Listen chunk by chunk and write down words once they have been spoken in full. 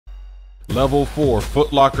Level 4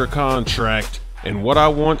 Foot Locker contract. And what I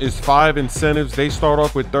want is 5 incentives. They start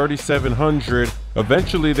off with 3,700.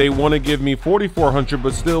 Eventually they want to give me 4,400,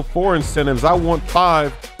 but still 4 incentives. I want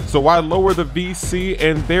 5. So I lower the VC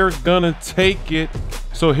and they're gonna take it.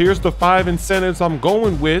 So here's the 5 incentives I'm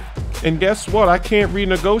going with. And guess what? I can't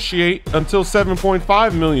renegotiate until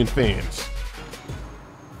 7.5 million fans.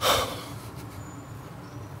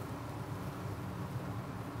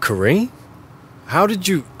 Kareem? How did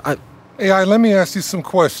you... AI, let me ask you some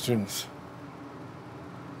questions.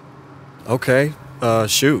 Okay,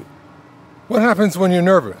 shoot. What happens when you're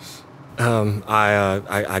nervous?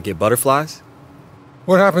 I get butterflies.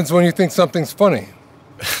 What happens when you think something's funny?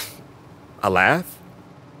 I laugh.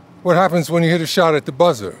 What happens when you hit a shot at the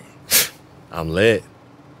buzzer? I'm lit.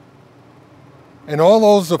 And all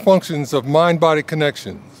those are functions of mind-body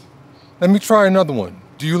connections. Let me try another one.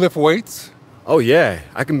 Do you lift weights? Oh yeah,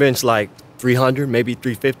 I can bench like 300, maybe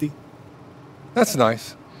 350. That's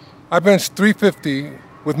nice. I benched 350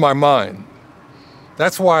 with my mind.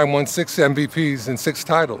 That's why I won 6 MVPs and 6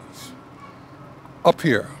 titles. Up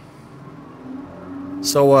here.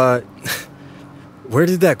 So, where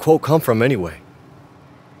did that quote come from anyway?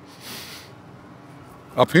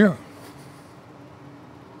 Up here.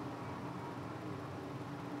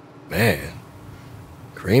 Man,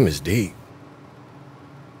 Kareem is deep.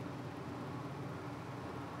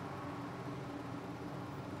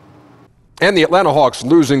 And the Atlanta Hawks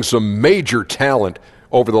losing some major talent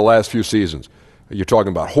over the last few seasons. You're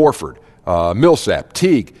talking about Horford, Millsap,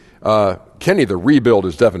 Teague. Kenny, the rebuild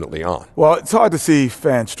is definitely on. Well, it's hard to see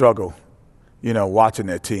fans struggle, you know, watching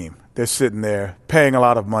their team. They're sitting there paying a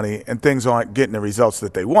lot of money and things aren't getting the results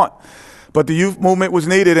that they want. But the youth movement was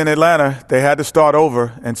needed in Atlanta. They had to start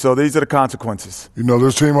over, and so these are the consequences. You know,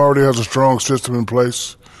 this team already has a strong system in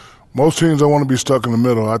place. Most teams don't want to be stuck in the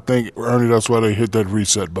middle. I think, Ernie, that's why they hit that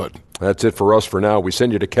reset button. That's it for us for now. We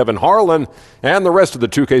send you to Kevin Harlan and the rest of the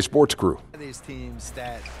 2K Sports crew.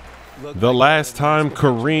 The last time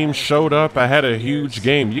Kareem showed up, I had a huge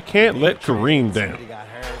game. You can't let Kareem down.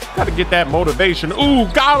 Got to get that motivation. Ooh,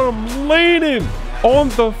 got him leaning on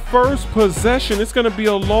the first possession. It's going to be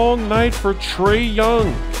a long night for Trae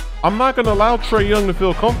Young. I'm not going to allow Trae Young to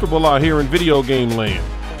feel comfortable out here in video game land.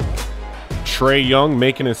 Trae Young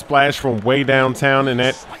making a splash from way downtown in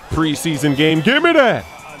that preseason game. Give me that.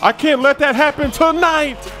 I can't let that happen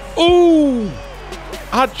tonight. Ooh,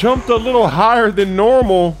 I jumped a little higher than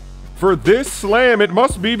normal for this slam. It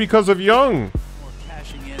must be because of Young.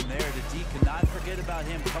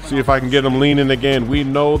 See if I can get him leaning again. We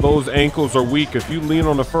know those ankles are weak. If you lean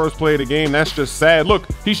on the first play of the game, that's just sad. Look,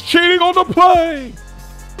 he's cheating on the play.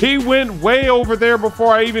 He went way over there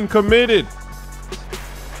before I even committed.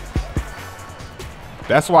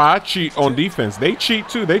 That's why I cheat on defense. They cheat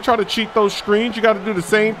too. They try to cheat those screens. You got to do the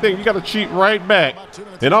same thing. You got to cheat right back.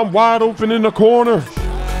 And I'm wide open in the corner.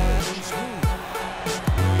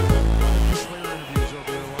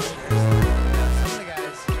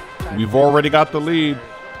 We've already got the lead.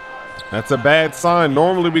 That's a bad sign.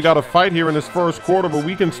 Normally we got to fight here in this first quarter, but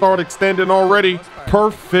we can start extending already.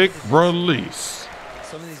 Perfect release.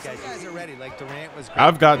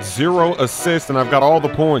 I've got 0 assists and I've got all the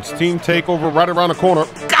points. Team takeover right around the corner.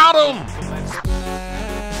 Got him!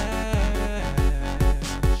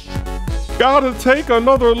 Gotta take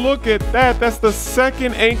another look at that. That's the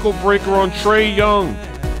second ankle breaker on Trae Young.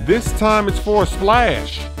 This time it's for a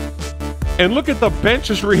splash. And look at the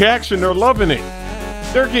bench's reaction. They're loving it.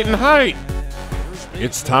 They're getting hyped.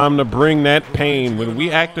 It's time to bring that pain when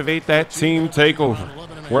we activate that team takeover.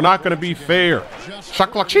 We're not going to be fair.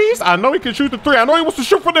 Shot clock cheese. I know he can shoot the 3. I know he wants to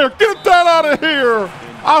shoot from there. Get that out of here.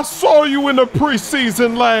 I saw you in the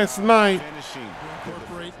preseason last night.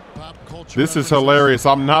 This is hilarious.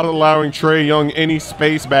 I'm not allowing Trae Young any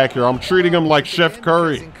space back here. I'm treating him like Chef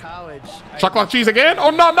Curry. Shot clock cheese again. Oh,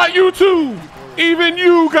 no, not you too. Even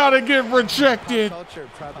you got to get rejected.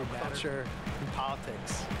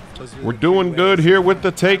 We're doing good here with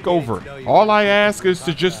the takeover. All I ask is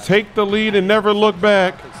to just take the lead and never look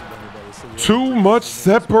back. Too much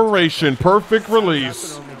separation. Perfect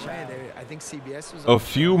release. A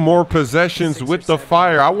few more possessions with the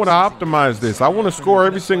fire. I want to optimize this. I want to score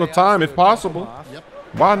every single time if possible.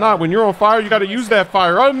 Why not? When you're on fire, you got to use that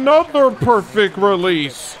fire. Another perfect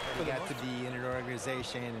release.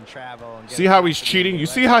 See how he's cheating? You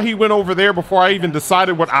see how he went over there before I even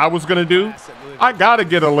decided what I was going to do? I got to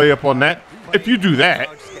get a layup on that if you do that.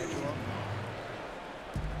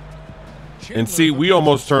 And see, we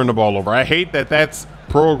almost turned the ball over. I hate that that's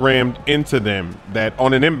programmed into them, that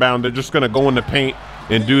on an inbound, they're just going to go in the paint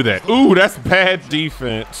and do that. Ooh, that's bad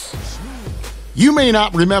defense. You may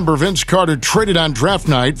not remember Vince Carter traded on draft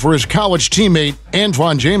night for his college teammate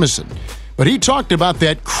Antoine Jameson, but he talked about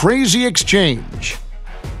that crazy exchange.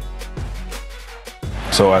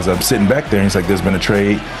 So as I'm sitting back there, he's like, there's been a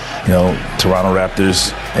trade, Toronto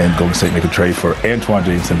Raptors and Golden State make a trade for Antoine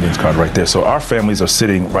Jameson and Vince Carter right there. So our families are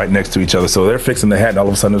sitting right next to each other. So they're fixing the hat, and all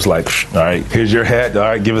of a sudden it's like, all right, here's your hat. All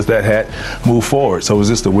right, give us that hat. Move forward. So it was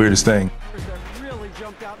just the weirdest thing.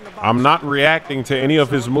 I'm not reacting to any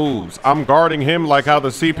of his moves. I'm guarding him like how the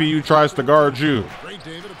CPU tries to guard you.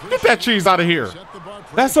 Get that cheese out of here.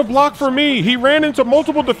 That's a block for me. He ran into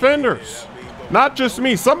multiple defenders. Not just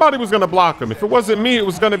me. Somebody was going to block him. If it wasn't me, it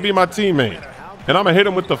was going to be my teammate. And I'm going to hit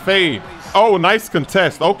him with the fade. Oh, nice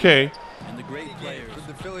contest. Okay.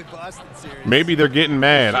 Maybe they're getting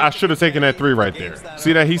mad. I should have taken that three right there.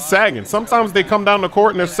 See that? He's sagging. Sometimes they come down the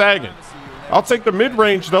court and they're sagging. I'll take the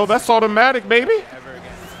mid-range, though. That's automatic, baby.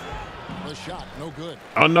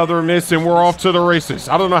 Another miss, and we're off to the races.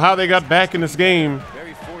 I don't know how they got back in this game.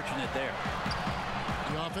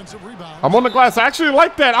 I'm on the glass. I actually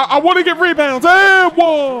like that. I want to get rebounds. And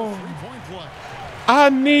one. I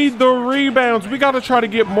need the rebounds. We got to try to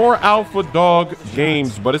get more alpha dog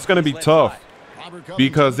games, but it's going to be tough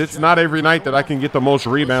because it's not every night that I can get the most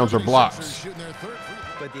rebounds or blocks.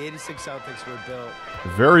 But the 86 Celtics were built.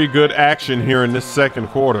 Very good action here in this second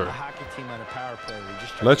quarter.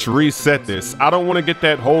 Let's reset this. I don't want to get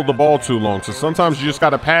that hold the ball too long, so sometimes you just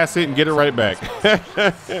got to pass it and get it right back.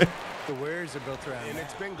 The Warriors are built around it.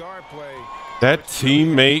 It's been guard play. That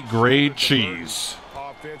teammate grade cheese.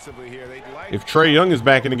 If Trae Young is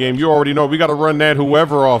back in the game, you already know we got to run that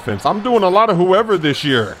whoever offense. I'm doing a lot of whoever this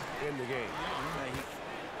year.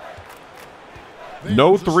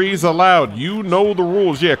 No threes allowed. You know the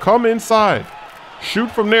rules. Yeah, come inside.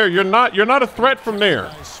 Shoot from there. You're not a threat from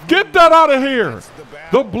there. Get that out of here.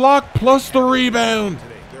 The block plus the rebound.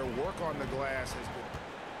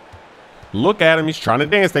 Look at him. He's trying to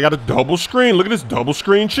dance. They got a double screen. Look at this double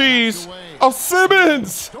screen cheese. Oh,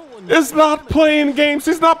 Simmons is not playing games.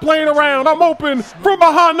 He's not playing around. I'm open from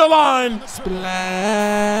behind the line.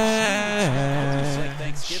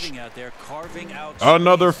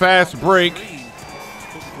 Another fast break.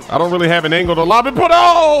 I don't really have an angle to lob it, but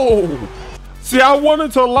oh! See, I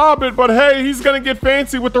wanted to lob it, but hey, he's going to get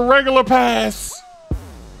fancy with the regular pass.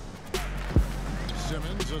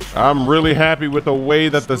 I'm really happy with the way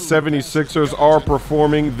that the 76ers are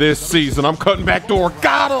performing this season. I'm cutting back door.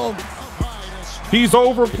 Got him. He's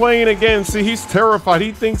overplaying again. See, he's terrified.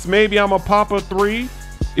 He thinks maybe I'm a pop a three.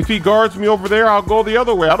 If he guards me over there, I'll go the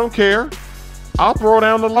other way. I don't care. I'll throw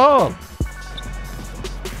down the lob.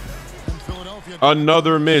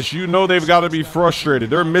 Another miss. You know they've got to be frustrated.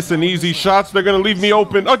 They're missing easy shots. They're going to leave me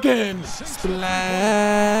open again. Splash.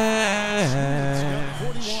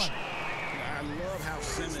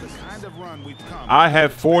 I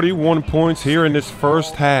have 41 points here in this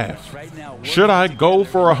first half. Should I go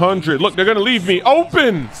for 100? Look, they're going to leave me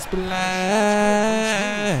open. Splash.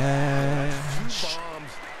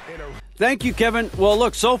 Thank you, Kevin. Well,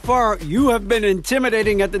 look, so far you have been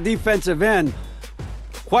intimidating at the defensive end.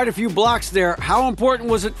 Quite a few blocks there. How important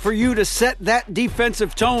was it for you to set that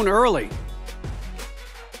defensive tone early?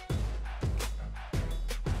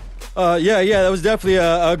 Yeah, that was definitely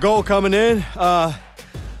a goal coming in.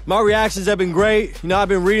 My reactions have been great. I've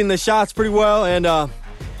been reading the shots pretty well, and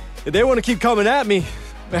if they want to keep coming at me,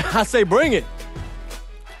 man, I say bring it.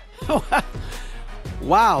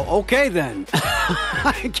 Wow, okay then.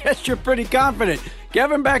 I guess you're pretty confident.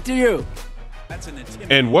 Kevin, back to you.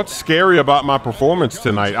 And what's scary about my performance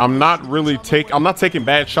tonight, I'm not taking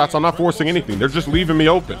bad shots. I'm not forcing anything. They're just leaving me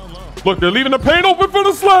open. Look, they're leaving the paint open for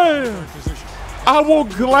the slam. I will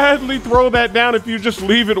gladly throw that down if you just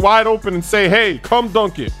leave it wide open and say, hey, come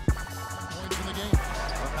dunk it.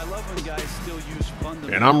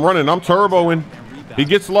 And I'm running. I'm turboing. He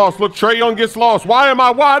gets lost. Look, Trae Young gets lost. Why am I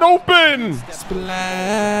wide open?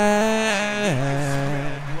 Splash.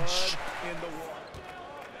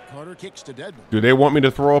 Do they want me to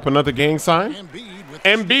throw up another gang sign?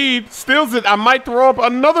 Embiid steals it. I might throw up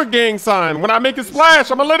another gang sign. When I make a splash,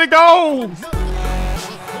 I'm going to let it go.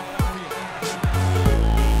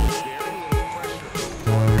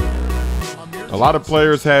 A lot of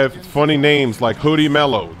players have funny names like Hoodie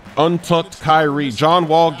Mello, Untucked Kyrie, John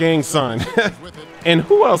Wall gang sign. And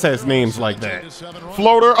who else has names like that?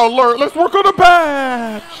 Floater alert. Let's work on the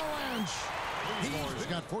patch.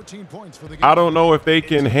 I don't know if they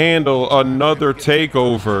can handle another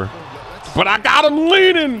takeover, but I got him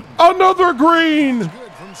leaning. Another green.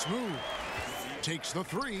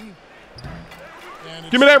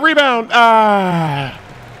 Give me that rebound.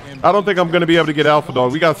 I don't think I'm going to be able to get alpha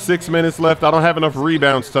dog. We got 6 minutes left. I don't have enough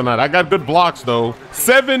rebounds tonight. I got good blocks, though.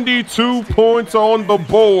 72 points on the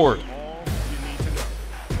board.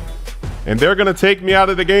 And they're going to take me out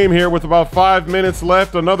of the game here with about 5 minutes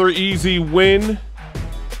left. Another easy win.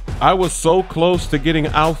 I was so close to getting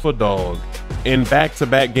alpha dog. In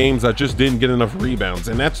back-to-back games, I just didn't get enough rebounds.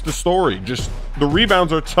 And that's the story. Just the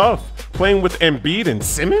rebounds are tough. Playing with Embiid and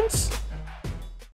Simmons?